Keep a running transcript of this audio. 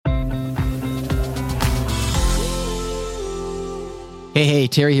Hey,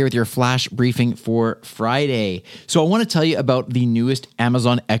 Terry here with your flash briefing for Friday. So I want to tell you about the newest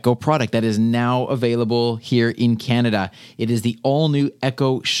Amazon Echo product that is now available here in Canada. It is the all-new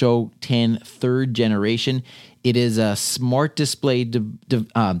Echo Show 10 third generation. It is a smart display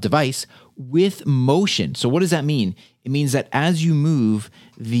device with motion. So what does that mean? It means that as you move,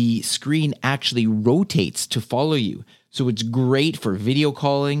 the screen actually rotates to follow you. So it's great for video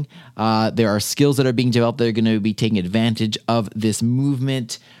calling. There are skills that are being developed that are going to be taking advantage of this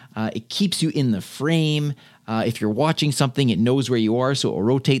movement. It keeps you in the frame. If you're watching something, it knows where you are, so it will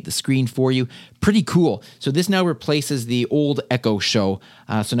rotate the screen for you. Pretty cool. So this now replaces the old Echo Show.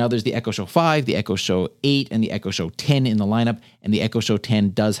 So now there's the Echo Show 5, the Echo Show 8, and the Echo Show 10 in the lineup. And the Echo Show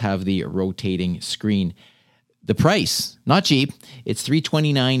 10 does have the rotating screen. The price, not cheap. It's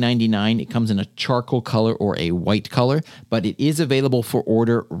 $329.99. It comes in a charcoal color or a white color, but it is available for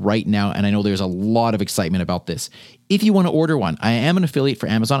order right now, and I know there's a lot of excitement about this. If you want to order one, I am an affiliate for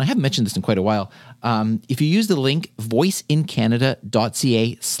Amazon. I haven't mentioned this in quite a while. If you use the link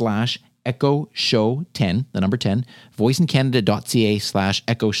voiceincanada.ca/Echo Show 10, the number 10,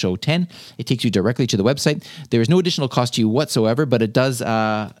 voiceincanada.ca/Echo Show 10. It takes you directly to the website. There is no additional cost to you whatsoever, but it does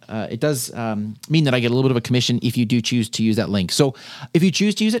mean that I get a little bit of a commission if you do choose to use that link. So if you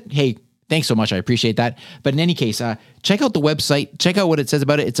choose to use it, hey, thanks so much. I appreciate that. But in any case, check out the website. Check out what it says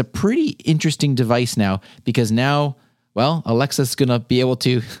about it. It's a pretty interesting device now because now, well, Alexa's going to be able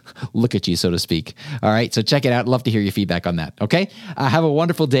to look at you, so to speak. All right, so check it out. Love to hear your feedback on that, okay? Have a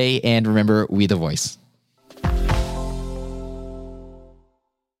wonderful day, and remember, we the voice.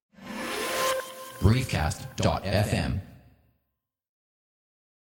 Briefcast.fm